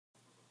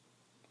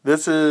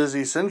This is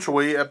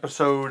essentially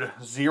episode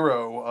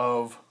 0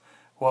 of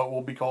what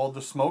will be called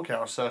the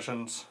Smokehouse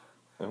Sessions.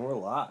 And we're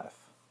live.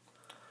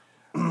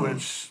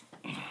 Which,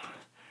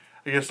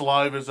 I guess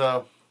live is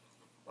a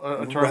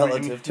term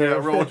relative term.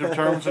 Yeah, relative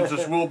term, since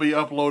this will be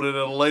uploaded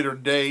at a later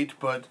date.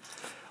 But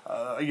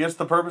I guess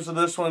the purpose of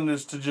this one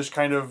is to just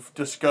kind of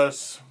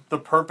discuss the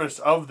purpose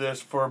of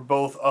this for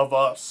both of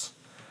us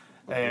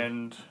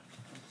and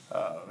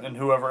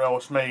whoever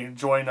else may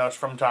join us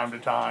from time to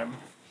time.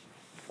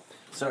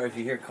 Sorry if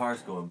you hear cars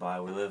going by.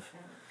 We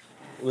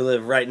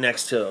live right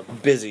next to a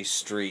busy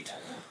street.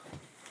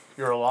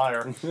 You're a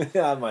liar.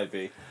 Yeah, I might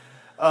be.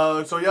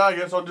 I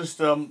guess I'll just,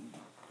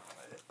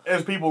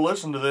 as people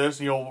listen to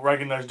this, you'll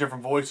recognize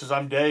different voices.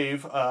 I'm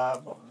Dave,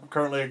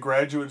 currently a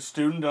graduate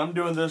student. I'm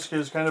doing this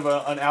as kind of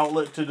an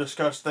outlet to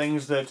discuss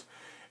things that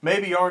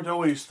maybe aren't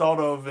always thought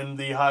of in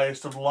the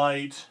highest of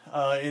light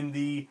in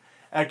the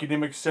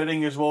academic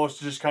setting, as well as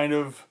to just kind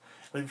of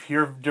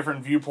hear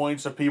different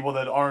viewpoints of people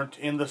that aren't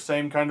in the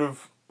same kind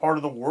of part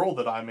of the world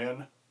that I'm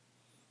in.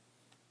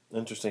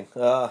 Interesting.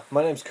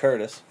 My name's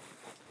Curtis.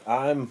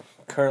 I'm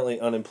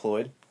currently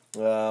unemployed.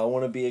 I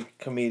want to be a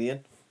comedian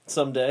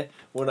someday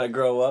when I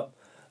grow up.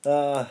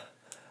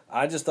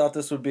 I just thought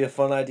this would be a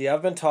fun idea.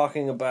 I've been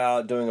talking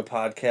about doing a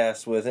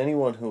podcast with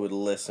anyone who would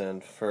listen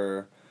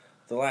for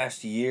the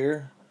last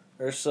year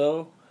or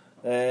so,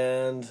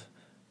 and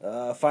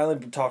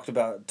finally talked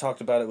about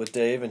it with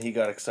Dave, and he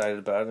got excited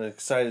about it, and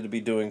excited to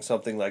be doing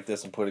something like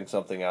this and putting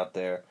something out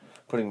there,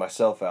 putting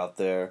myself out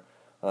there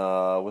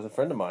with a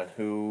friend of mine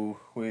who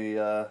we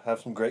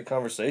have some great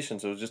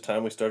conversations. It was just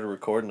time we started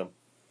recording them.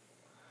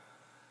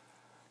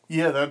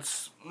 Yeah,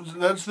 that's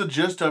the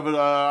gist of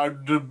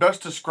it. To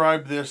best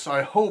describe this,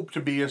 I hope to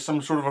be as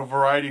some sort of a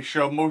variety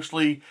show,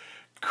 mostly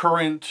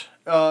current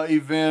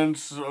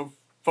events,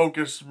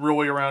 focused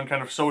really around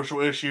kind of social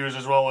issues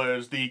as well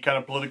as the kind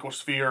of political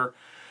sphere.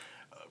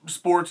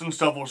 Sports and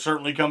stuff will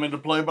certainly come into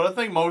play, but I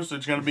think most of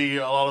it's going to be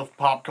a lot of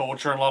pop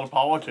culture and a lot of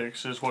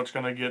politics is what's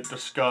going to get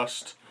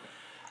discussed.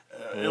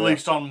 At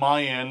least on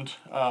my end,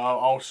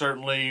 I'll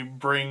certainly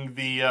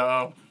be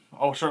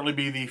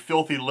the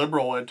filthy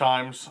liberal at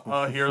times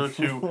here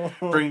to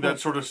bring that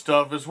sort of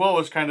stuff, as well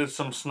as kind of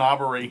some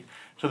snobbery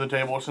to the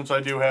table, since I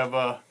do have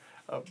a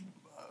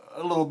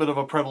little bit of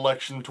a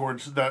predilection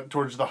towards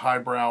the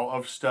highbrow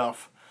of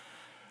stuff.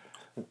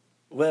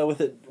 Well,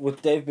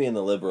 with Dave being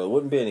the liberal, it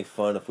wouldn't be any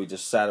fun if we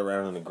just sat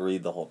around and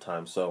agreed the whole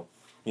time. So,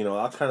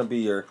 I'll kind of be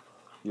your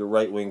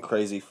right wing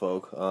crazy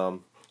folk.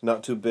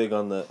 Not too big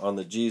on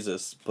the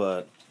Jesus,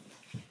 but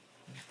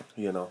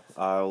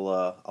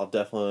I'll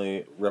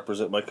definitely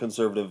represent my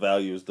conservative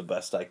values the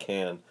best I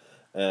can,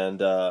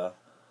 and I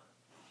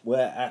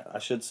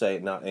should say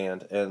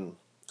and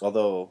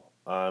although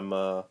I'm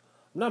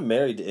not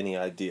married to any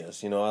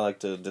ideas. I like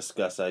to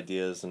discuss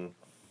ideas and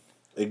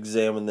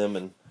examine them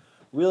and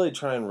really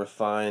try and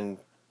refine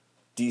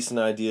decent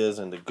ideas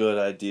into good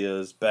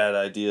ideas, bad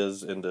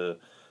ideas into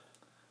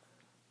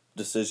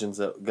decisions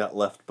that got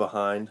left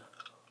behind.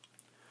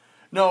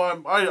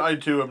 No, I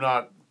too am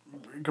not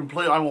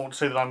I won't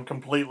say that I'm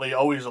completely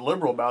always a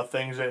liberal about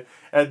things.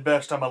 At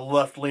best, I'm a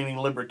left-leaning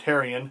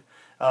libertarian.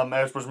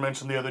 As was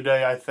mentioned the other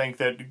day, I think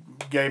that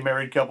gay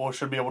married couples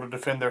should be able to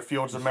defend their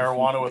fields of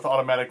marijuana with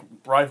automatic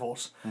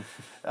rifles.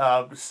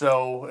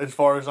 So, as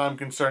far as I'm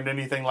concerned,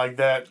 anything like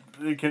that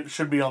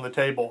should be on the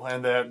table,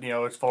 and that,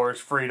 as far as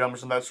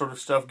freedoms and that sort of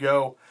stuff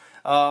go.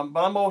 But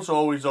I'm also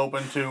always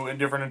open to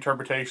different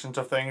interpretations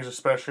of things,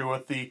 especially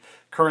with the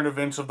current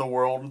events of the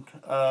world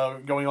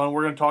going on.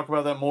 We're going to talk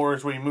about that more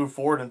as we move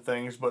forward in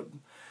things, but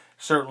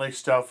certainly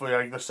stuff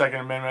like the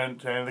Second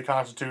Amendment and the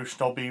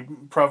Constitution will be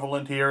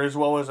prevalent here, as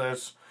well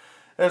as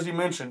you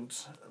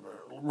mentioned,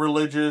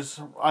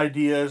 religious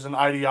ideas and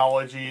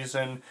ideologies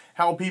and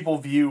how people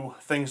view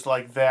things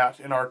like that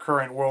in our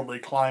current worldly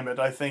climate.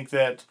 I think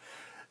that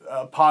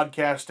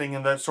podcasting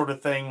and that sort of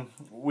thing,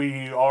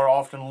 we are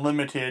often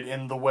limited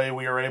in the way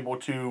we are able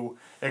to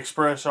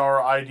express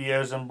our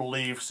ideas and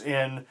beliefs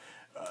in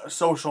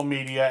social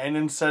media and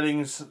in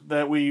settings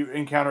that we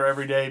encounter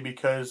every day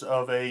because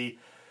of a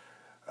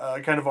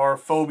kind of our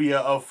phobia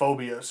of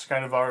phobias,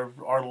 kind of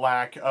our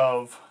lack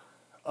of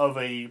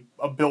a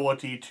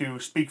ability to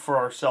speak for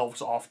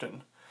ourselves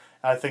often.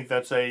 I think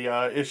that's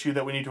a issue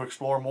that we need to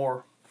explore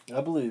more.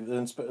 I believe,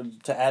 and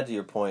to add to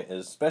your point,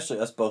 is especially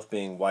us both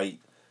being white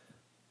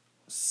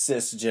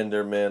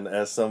cisgender men,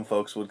 as some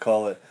folks would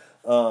call it,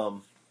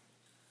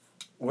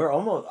 we're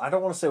almost, I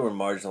don't want to say we're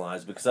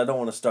marginalized, because I don't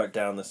want to start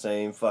down the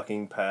same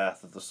fucking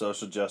path that the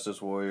social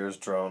justice warriors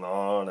drone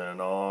on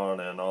and on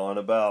and on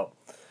about.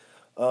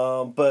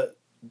 But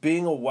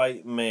being a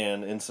white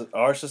man in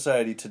our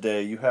society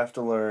today, you have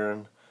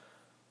to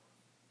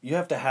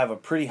have a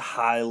pretty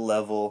high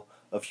level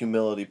of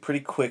humility pretty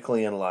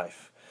quickly in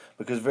life,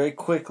 because very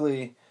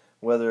quickly,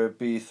 whether it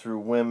be through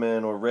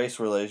women or race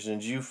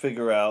relations, you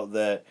figure out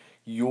that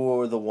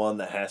you're the one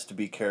that has to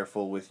be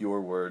careful with your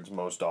words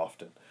most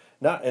often.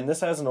 And this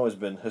hasn't always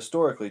been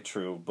historically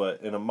true, but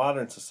in a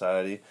modern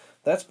society,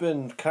 that's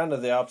been kind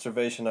of the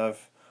observation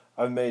I've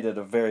made at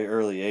a very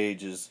early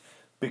age, is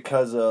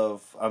because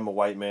of I'm a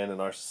white man in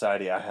our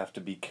society, I have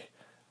to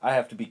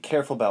be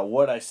careful about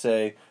what I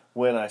say,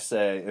 when I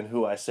say, and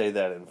who I say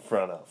that in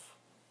front of.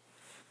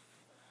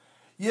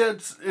 Yeah,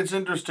 it's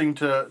interesting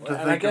to And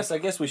think. I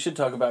guess we should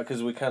talk about,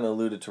 because we kind of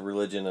alluded to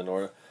religion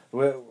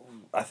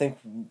I think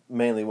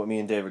mainly what me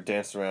and David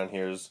danced around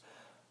here is,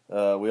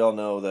 we all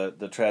know that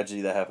the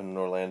tragedy that happened in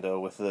Orlando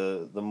with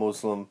the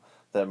Muslim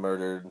that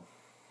murdered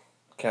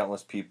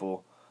countless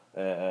people.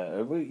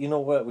 You know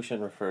what? We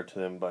shouldn't refer to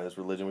him by his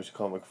religion. We should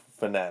call him a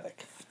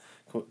fanatic.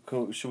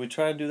 Should we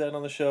try and do that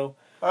on the show?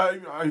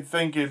 I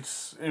think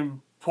it's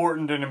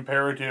important and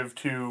imperative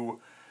to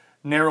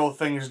narrow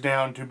things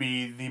down to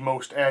be the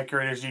most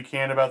accurate as you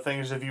can about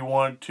things. If you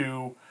want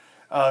to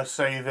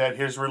say that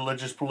his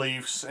religious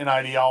beliefs and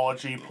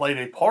ideology played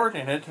a part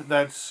in it,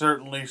 that's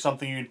certainly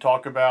something you'd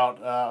talk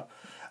about.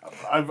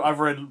 I've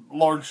read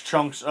large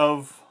chunks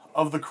of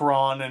the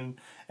Quran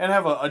and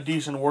have a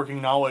decent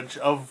working knowledge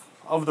of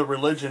the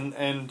religion,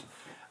 and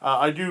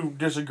I do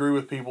disagree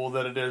with people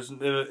that it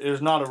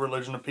is not a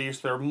religion of peace.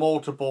 There are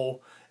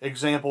multiple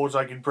examples.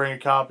 I could bring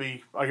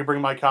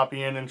my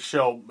copy in and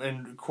show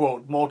and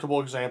quote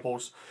multiple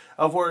examples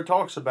of where it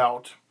talks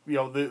about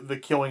the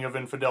killing of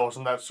infidels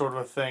and that sort of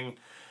a thing.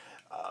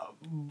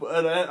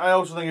 But I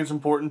also think it's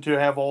important to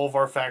have all of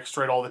our facts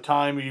straight all the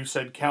time. You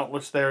said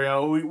countless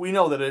there. We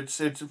know that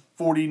it's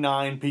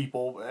 49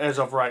 people as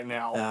of right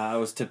now. I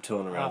was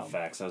tiptoeing around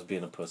facts. I was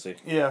being a pussy.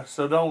 Yeah,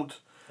 so don't.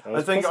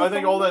 I think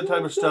all that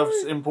type of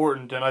stuff's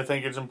important, and I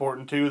think it's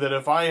important too that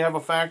if I have a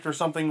fact or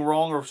something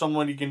wrong, or if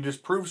somebody can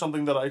disprove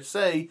something that I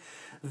say,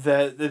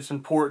 that it's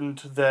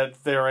important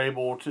that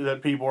that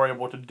people are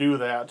able to do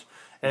that.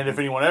 And if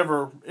anyone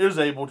ever is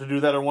able to do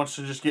that or wants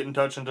to just get in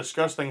touch and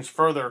discuss things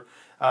further,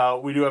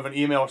 we do have an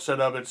email set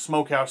up. It's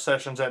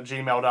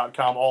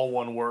smokehoussessions@gmail.com, all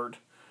one word.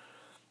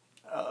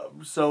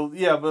 So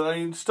yeah, but I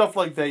mean stuff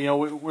like that.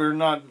 We're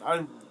not.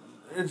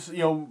 It's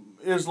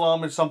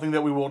Islam is something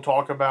that we won't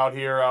talk about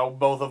here.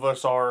 Both of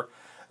us are,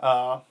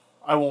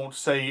 I won't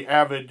say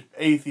avid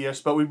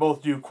atheists, but we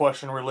both do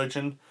question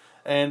religion,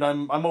 and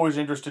I'm always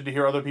interested to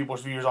hear other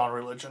people's views on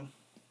religion.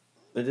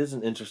 It is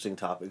an interesting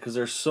topic because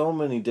there's so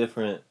many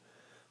different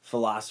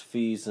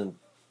philosophies and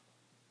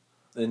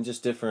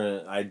just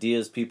different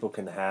ideas people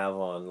can have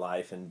on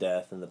life and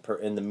death and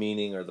the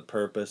meaning or the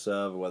purpose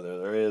of whether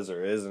there is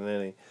or isn't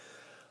any.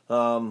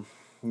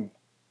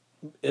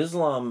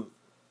 Islam,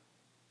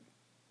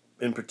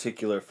 in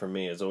particular, for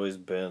me, has always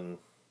been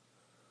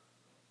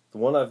the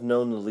one I've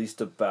known the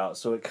least about.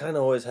 So it kind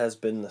of always has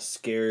been the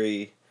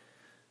scary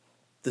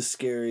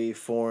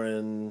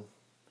foreign.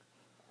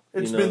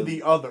 It's been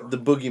the other. The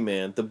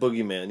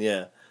boogeyman,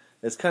 yeah.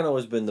 It's kind of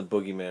always been the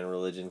boogeyman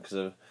religion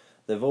because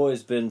they've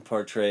always been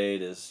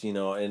portrayed as, in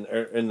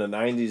the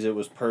 90s it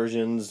was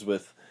Persians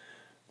with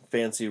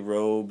fancy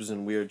robes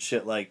and weird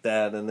shit like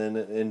that, and then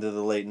into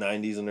the late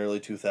 90s and early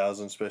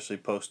 2000s, especially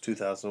post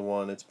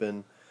 2001, it's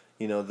been,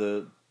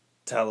 the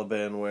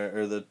Taliban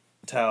or the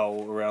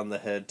towel around the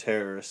head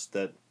terrorist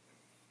that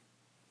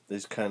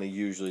is kind of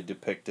usually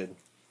depicted.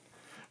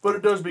 But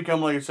it does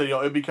become, like I said,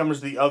 it becomes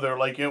the other.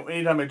 Like,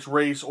 anytime it's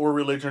race or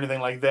religion or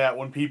anything like that,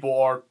 when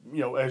people are,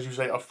 as you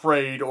say,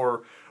 afraid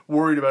or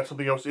worried about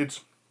something else,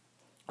 it's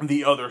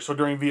the other. So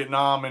during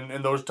Vietnam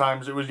and those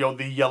times, it was,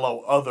 the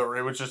yellow other.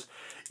 It was just,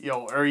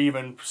 or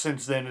even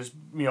since then is,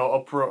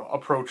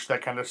 approached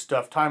that kind of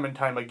stuff time and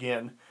time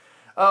again.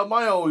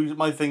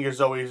 My thing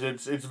is always,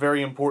 it's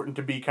very important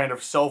to be kind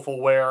of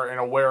self-aware and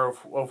aware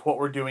of what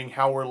we're doing,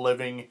 how we're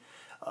living,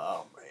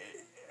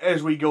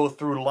 as we go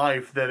through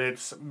life, that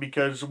it's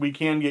because we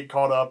can get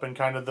caught up in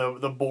kind of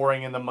the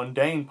boring and the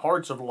mundane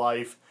parts of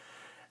life.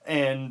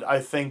 And I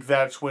think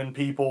that's when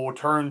people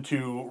turn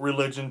to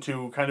religion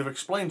to kind of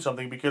explain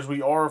something, because we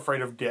are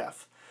afraid of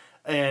death.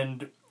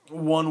 And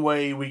one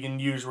way we can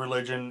use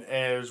religion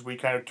as we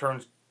kind of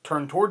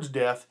turn towards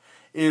death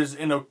is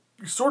in a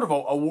sort of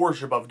a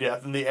worship of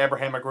death in the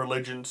Abrahamic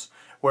religions,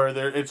 where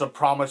it's a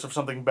promise of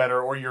something better,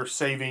 or you're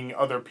saving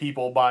other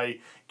people by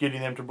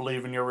getting them to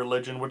believe in your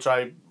religion, which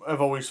I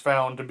have always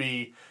found to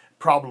be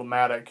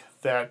problematic,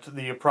 that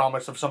the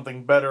promise of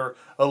something better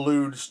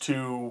alludes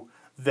to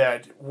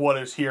that what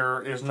is here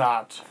is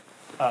not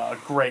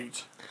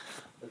great.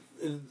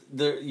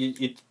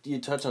 You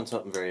touch on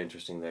something very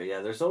interesting there.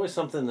 Yeah, there's always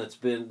something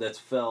that's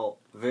felt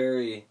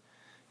very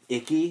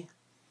icky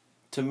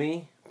to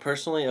me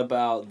personally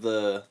about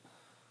the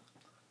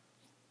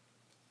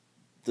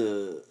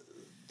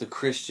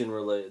Christian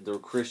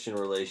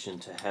relation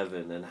to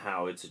heaven and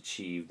how it's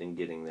achieved in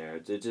getting there.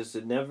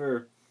 It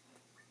never,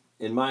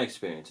 in my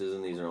experiences,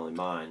 and these are only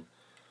mine,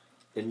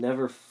 it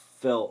never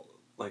felt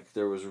like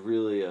there was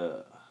really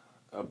a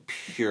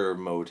pure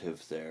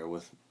motive there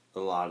with a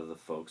lot of the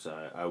folks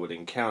I would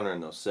encounter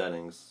in those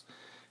settings.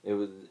 It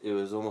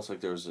was almost like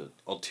there was an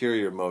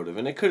ulterior motive,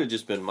 and it could have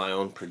just been my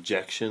own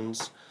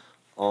projections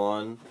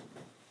on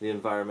the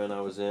environment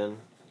I was in.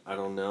 I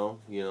don't know.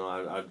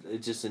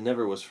 It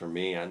never was for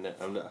me. I'm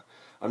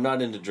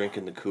not into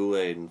drinking the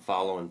Kool-Aid and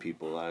following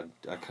people. I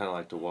kind of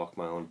like to walk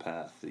my own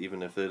path,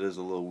 even if it is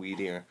a little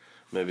weedier.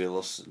 maybe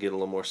get a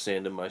little more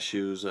sand in my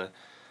shoes. I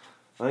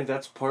think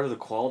that's part of the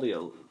quality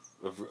of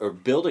or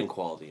building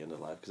quality into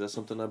life, because that's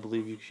something I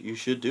believe you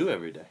should do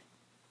every day.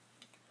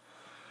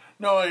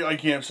 No, I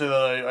can't say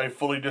that I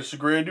fully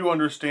disagree. I do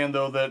understand,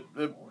 though, that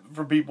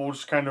for people,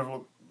 just kind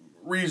of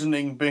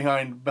reasoning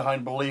behind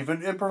belief,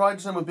 it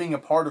provides them with being a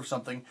part of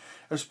something,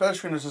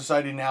 especially in a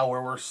society now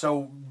where we're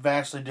so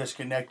vastly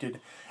disconnected.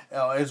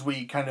 As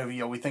we kind of,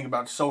 we think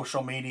about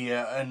social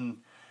media, and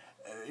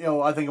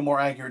I think a more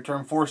accurate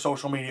term for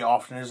social media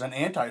often is an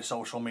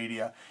anti-social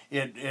media.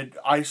 It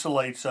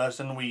isolates us,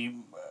 and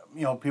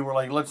people are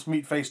like, let's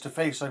meet face to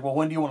face. Like, well,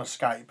 when do you want to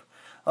Skype?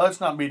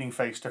 That's not meeting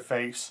face to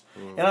face.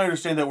 And I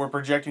understand that we're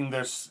projecting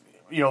this.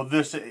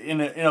 This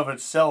in of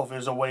itself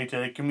is a way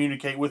to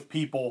communicate with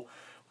people,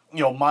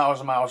 miles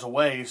and miles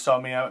away. So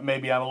I mean,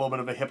 maybe I'm a little bit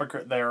of a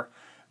hypocrite there,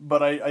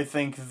 but I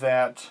think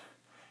that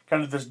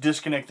kind of this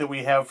disconnect that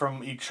we have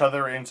from each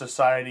other in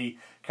society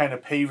kind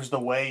of paves the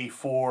way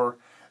for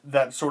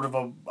that sort of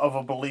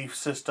a belief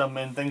system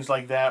and things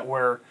like that,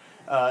 where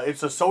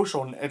it's a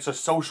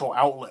social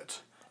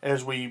outlet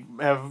as we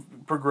have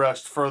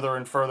progressed further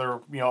and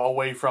further,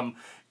 away from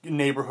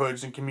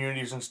neighborhoods and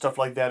communities and stuff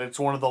like that. It's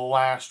one of the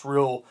last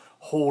real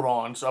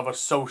hold-ons of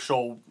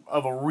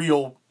a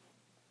real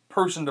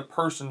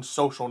person-to-person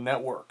social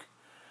network.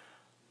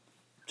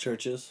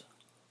 Churches,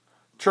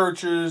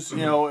 there's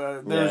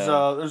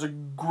a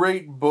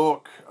great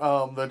book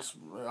that's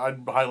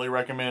I'd highly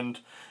recommend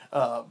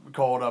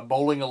called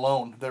Bowling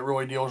Alone, that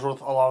really deals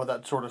with a lot of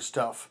that sort of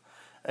stuff.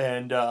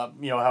 And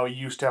how he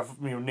used to have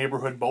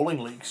neighborhood bowling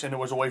leagues, and it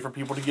was a way for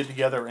people to get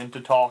together and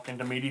to talk and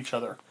to meet each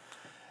other.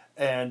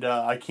 And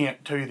I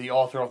can't tell you the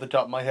author off the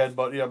top of my head,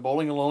 but yeah,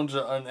 Bowling Alone's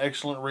an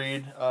excellent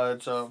read.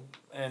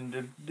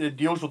 It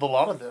deals with a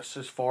lot of this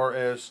as far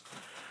as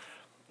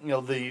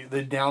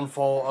the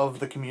downfall of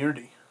the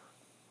community.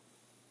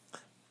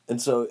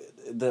 And so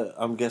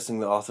I'm guessing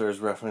the author is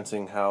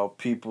referencing how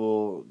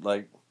people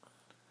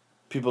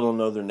don't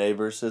know their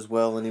neighbors as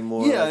well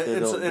anymore. Yeah,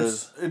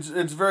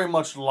 it's very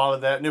much a lot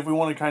of that. And if we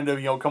want to kind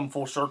of come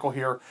full circle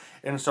here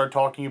and start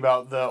talking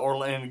about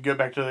and go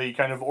back to the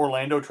kind of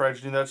Orlando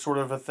tragedy, that sort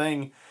of a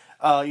thing,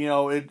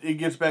 it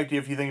gets back to,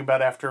 if you think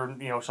about after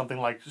something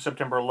like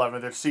September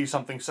 11th, it's see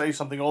something, say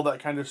something, all that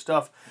kind of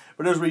stuff.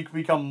 But as we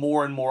become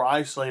more and more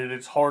isolated,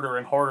 it's harder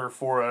and harder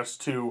for us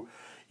to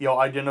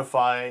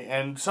identify.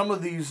 And some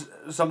of these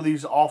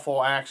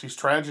awful acts, these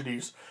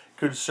tragedies,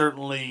 could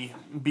certainly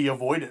be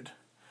avoided.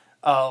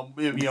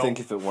 You think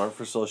if it weren't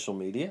for social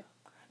media?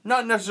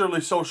 Not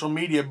necessarily social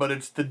media, but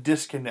it's the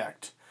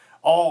disconnect.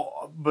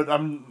 All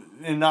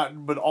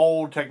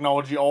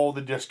technology, all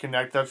the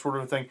disconnect, that sort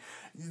of thing.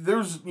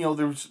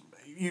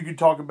 You could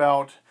talk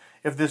about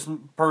if this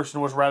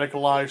person was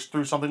radicalized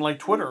through something like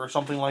Twitter or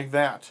something like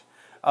that.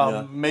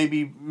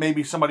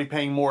 Maybe somebody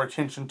paying more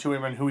attention to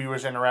him and who he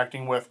was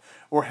interacting with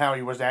or how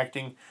he was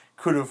acting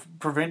could have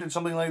prevented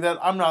something like that.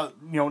 I'm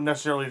not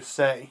necessarily to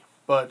say,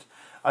 but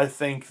I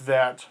think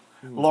that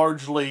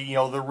largely,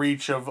 the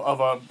reach of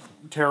a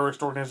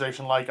terrorist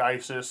organization like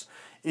ISIS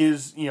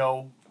is,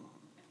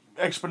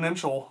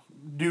 exponential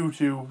due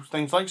to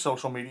things like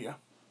social media.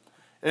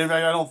 In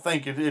fact, I don't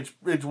think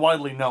it's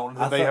widely known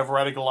that they have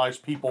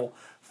radicalized people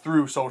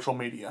through social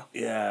media.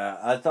 Yeah,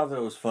 I thought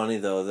that was funny,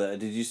 though.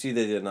 Did you see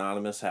that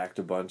Anonymous hacked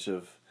a bunch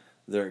of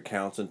their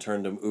accounts and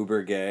turned them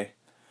uber gay?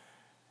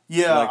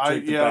 Yeah,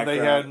 they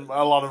had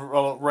a lot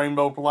of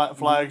rainbow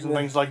flags and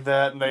things like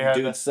that, and they had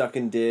dudes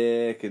sucking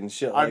dick and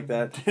shit like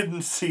that. I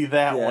didn't see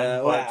that one.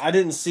 Well, I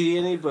didn't see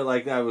any, but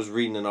I was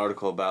reading an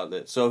article about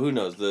it. So who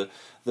knows? I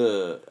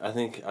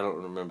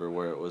don't remember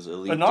where it was.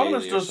 Elite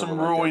Anonymous Daily does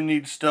some really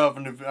neat stuff,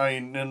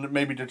 and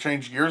maybe to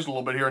change gears a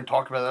little bit here and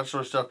talk about that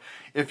sort of stuff.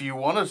 If you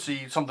want to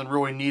see something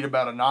really neat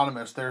about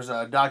Anonymous, there's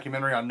a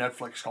documentary on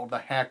Netflix called The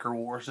Hacker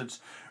Wars. It's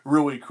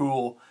really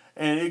cool.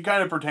 And it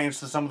kind of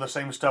pertains to some of the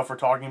same stuff we're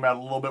talking about a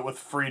little bit with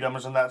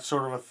freedoms and that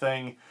sort of a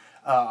thing,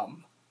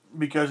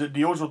 because it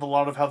deals with a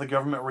lot of how the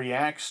government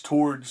reacts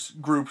towards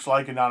groups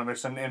like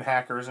Anonymous and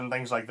hackers and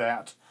things like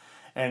that,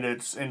 and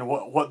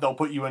what they'll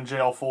put you in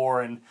jail for.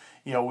 And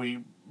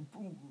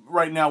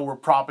right now we're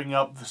propping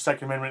up the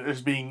Second Amendment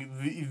as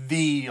being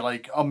the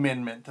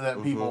amendment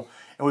that people,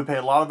 and we pay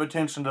a lot of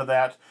attention to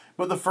that.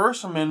 But the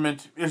First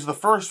Amendment is the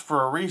first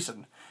for a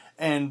reason.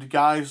 And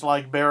guys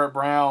like Barrett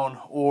Brown,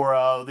 or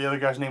the other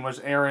guy's name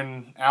was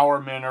Aaron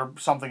Auerman or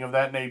something of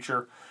that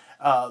nature,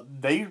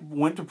 they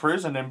went to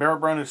prison, and Barrett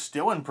Brown is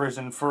still in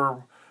prison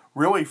for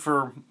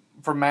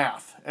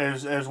math,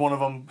 as one of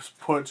them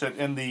puts it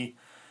in the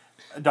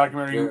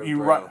documentary.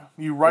 You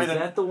write. Is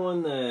that the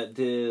one that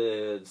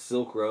did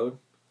Silk Road?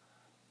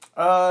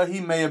 He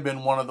may have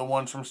been one of the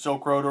ones from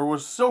Silk Road, or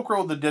was Silk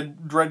Road the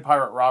Dread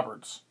Pirate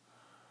Roberts?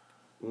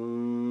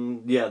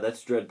 Yeah,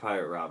 that's Dread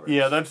Pirate Roberts.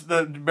 Yeah, that's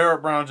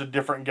Barrett Brown's a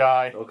different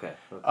guy. Okay.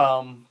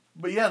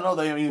 But yeah, no,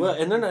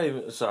 and they're not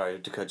even, sorry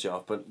to cut you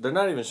off, but they're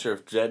not even sure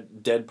if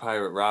Dead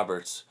Pirate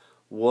Roberts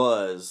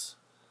was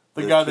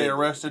the guy they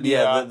arrested.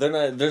 Yeah, they're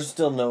not. There's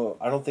still no.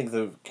 I don't think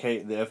the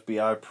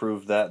FBI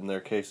proved that in their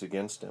case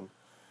against him.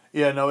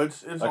 Yeah, no,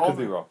 it's. I could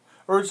be wrong.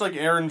 Or it's like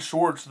Aaron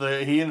Schwartz.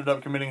 He ended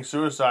up committing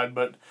suicide,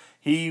 but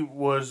he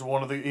was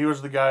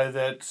the guy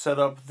that set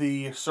up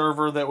the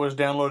server that was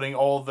downloading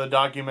all the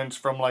documents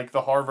from like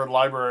the Harvard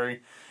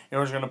Library and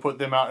was going to put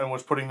them out and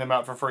was putting them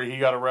out for free. He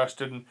got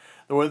arrested, and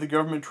the way the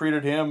government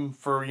treated him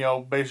for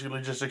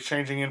basically just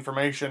exchanging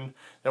information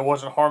that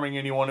wasn't harming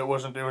anyone. It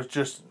was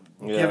just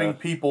giving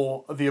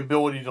people the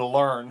ability to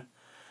learn.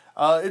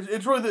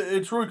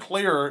 It's really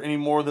clear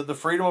anymore that the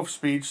freedom of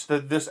speech,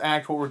 that this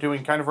act, what we're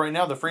doing kind of right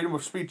now, the freedom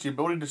of speech, the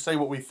ability to say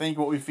what we think,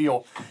 what we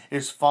feel,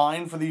 is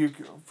fine for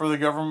the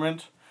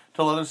government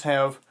to let us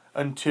have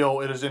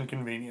until it is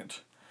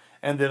inconvenient.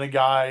 And then a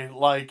guy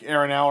like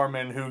Aaron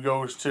Hourman, who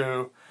goes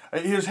to,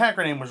 his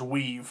hacker name was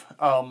Weave,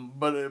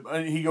 but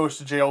he goes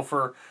to jail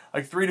for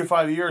like 3 to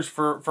 5 years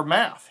for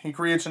math. He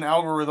creates an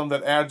algorithm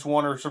that adds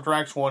 1 or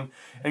subtracts 1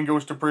 and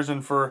goes to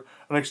prison for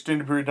an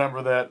extended period of time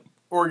for that.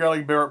 Or a guy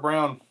like Barrett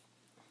Brown,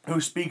 who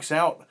speaks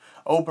out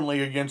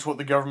openly against what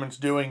the government's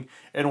doing,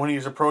 and when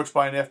he's approached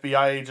by an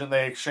FBI agent,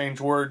 they exchange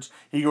words.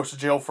 He goes to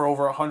jail for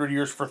over 100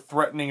 years for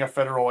threatening a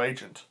federal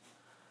agent.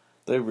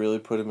 They really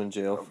put him in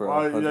jail for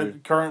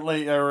 100.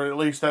 Currently, or at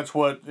least that's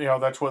what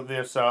That's what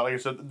this, like I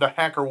said, the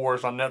Hacker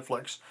Wars on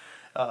Netflix,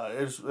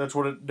 that's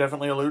what it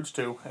definitely alludes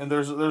to. And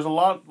there's a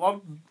lot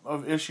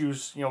of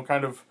issues,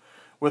 kind of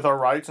with our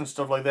rights and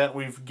stuff like that.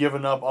 We've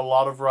given up a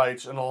lot of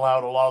rights and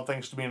allowed a lot of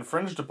things to be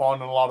infringed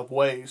upon in a lot of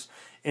ways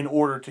in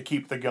order to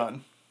keep the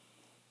gun.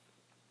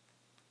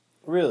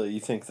 Really? You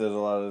think that a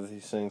lot of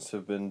these things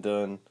have been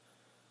done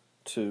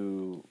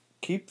to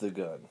keep the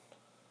gun?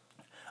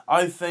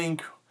 I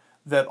think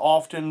that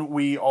often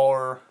we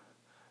are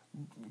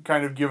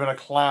kind of given a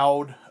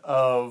cloud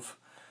of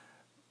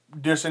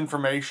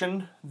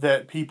disinformation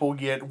that people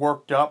get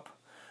worked up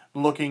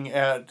looking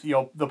at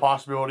the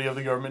possibility of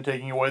the government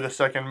taking away the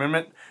Second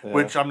Amendment,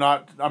 which I'm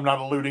not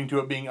alluding to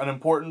it being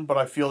unimportant, but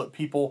I feel that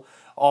people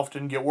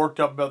often get worked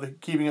up about the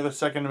keeping of the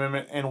Second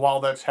Amendment, and while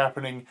that's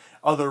happening,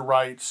 other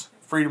rights,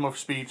 freedom of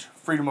speech,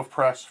 freedom of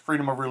press,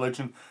 freedom of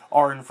religion,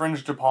 are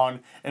infringed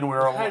upon, and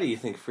we're. How do you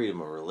think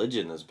freedom of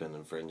religion has been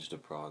infringed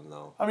upon,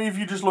 though? I mean, if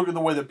you just look at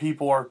the way that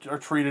people are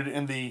treated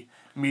in the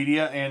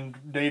media and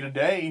day to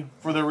day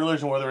for their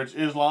religion, whether it's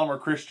Islam or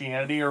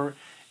Christianity or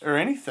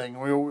anything,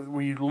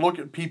 we look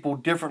at people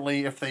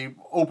differently if they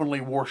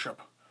openly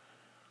worship.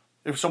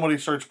 If somebody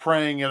starts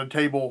praying at a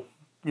table,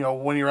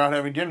 when you're out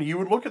having dinner, you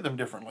would look at them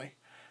differently.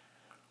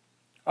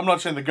 I'm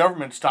not saying the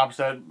government stops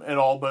that at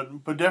all,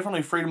 but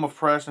definitely freedom of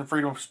press and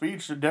freedom of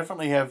speech,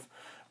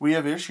 we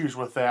have issues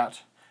with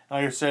that.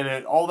 Like I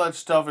said, all that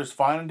stuff is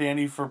fine and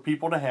dandy for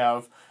people to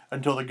have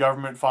until the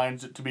government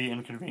finds it to be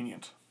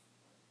inconvenient.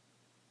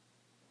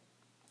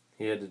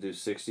 He had to do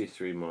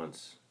 63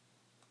 months.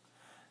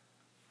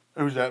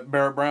 Who's that,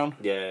 Barrett Brown?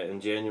 Yeah,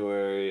 in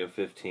January of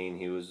 15,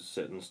 he was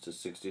sentenced to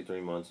 63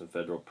 months in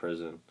federal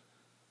prison.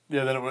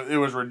 Yeah, then it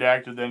was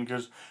redacted then,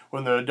 because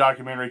when the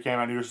documentary came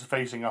out, he was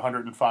facing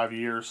 105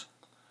 years.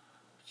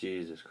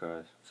 Jesus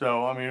Christ.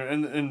 So, I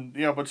mean,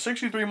 but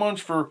 63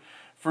 months for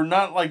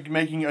not, like,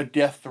 making a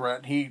death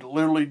threat. He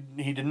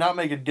did not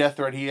make a death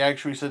threat. He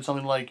actually said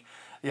something like,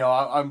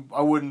 I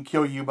wouldn't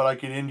kill you, but I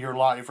could end your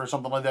life, or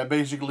something like that,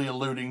 basically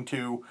alluding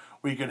to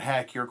we could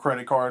hack your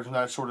credit cards and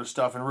that sort of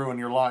stuff and ruin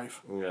your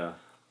life. Yeah.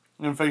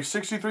 And face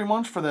 63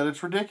 months for that,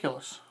 it's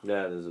ridiculous.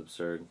 That is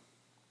absurd.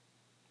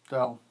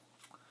 So,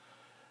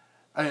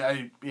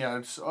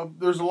 it's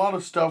there's a lot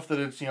of stuff that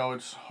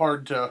it's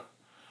hard to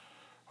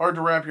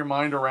wrap your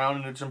mind around,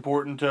 and it's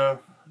important to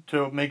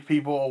make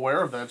people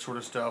aware of that sort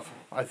of stuff,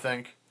 I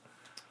think.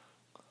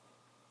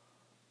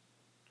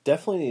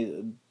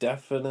 Definitely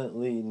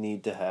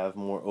need to have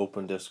more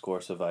open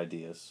discourse of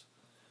ideas.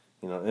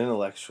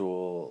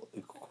 Intellectual,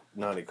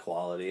 not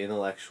equality,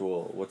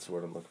 intellectual, what's the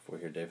word I'm looking for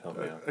here, Dave? Help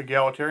me out.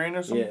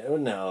 Egalitarianism? Yeah,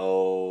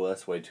 no,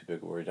 that's way too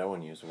big a word. I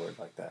wouldn't use a word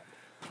like that.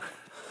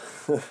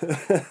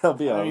 I'll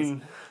be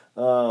honest.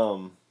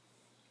 I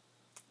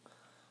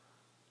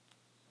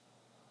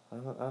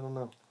don't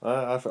know.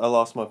 I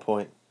lost my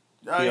point.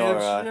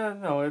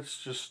 It's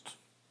just,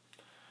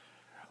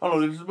 I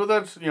don't know, but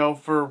that's,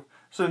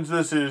 since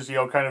this is,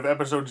 kind of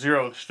episode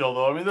 0 still,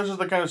 though, I mean, this is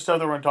the kind of stuff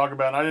that we're going to talk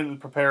about, and I didn't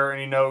prepare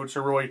any notes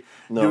or really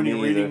do any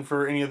reading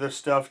for any of this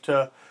stuff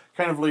to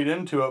kind of lead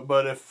into it,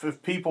 but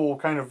if people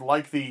kind of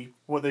like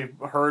what they've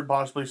heard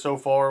possibly so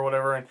far or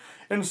whatever,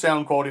 and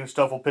sound quality and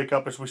stuff will pick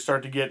up as we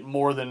start to get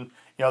more than,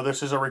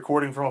 this is a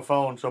recording from a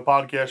phone, so a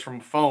podcast from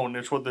a phone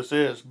is what this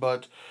is,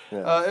 but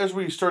as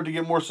we start to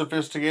get more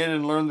sophisticated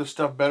and learn this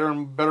stuff better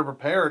and better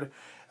prepared,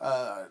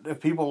 if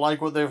people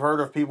like what they've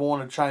heard, or if people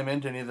want to chime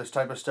into any of this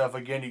type of stuff,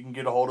 again, you can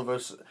get a hold of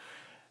us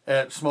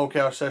at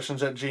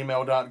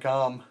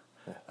smokehoussessions@gmail.com.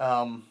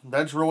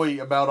 That's really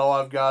about all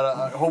I've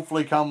got.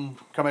 Hopefully come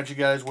at you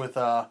guys with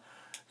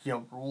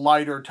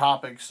lighter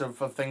topics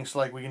of things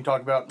like we can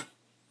talk about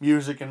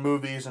music and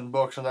movies and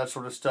books and that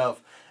sort of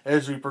stuff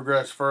as we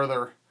progress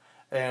further.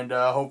 And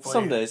hopefully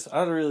some days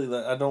I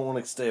don't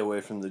want to stay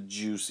away from the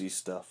juicy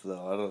stuff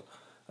though.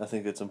 I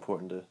think it's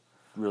important to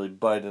really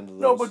bite into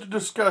those. No, but to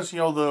discuss,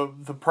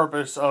 the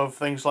purpose of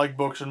things like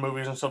books and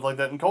movies and stuff like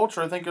that in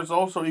culture, I think is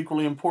also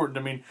equally important.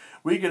 I mean,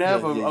 we could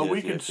have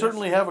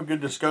certainly have a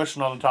good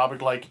discussion on a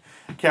topic like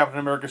Captain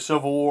America: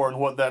 Civil War and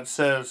what that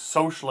says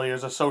socially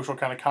as a social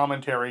kind of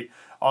commentary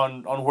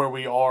on where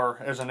we are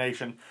as a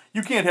nation.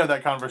 You can't have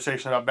that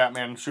conversation about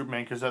Batman and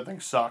Superman because that thing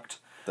sucked.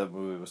 That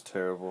movie was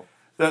terrible.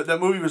 That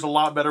movie was a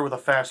lot better with a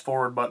fast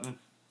forward button.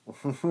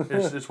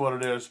 Is what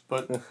it is,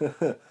 but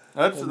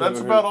that's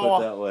about all.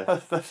 That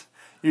way.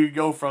 You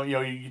go from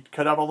you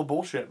cut out all the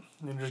bullshit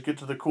and just get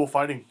to the cool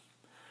fighting.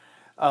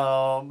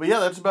 But yeah,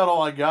 that's about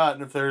all I got.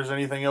 And if there's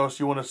anything else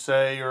you want to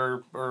say,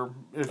 or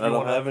if you I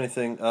don't have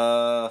anything.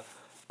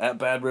 At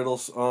Bad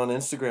Riddles on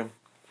Instagram.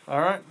 All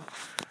right,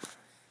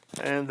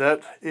 and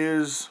that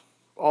is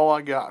all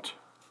I got.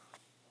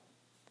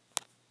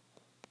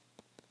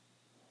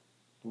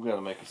 We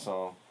gotta make a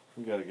song.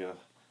 We gotta get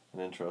an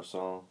intro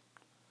song.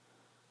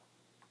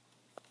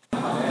 Do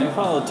you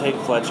follow Tate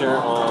Fletcher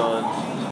on